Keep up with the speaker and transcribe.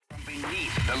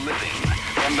Beneath the living,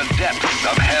 from the depths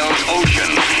of hell's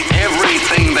ocean,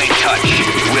 everything they touch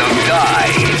will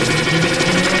die.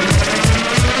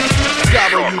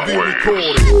 WB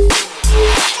recording.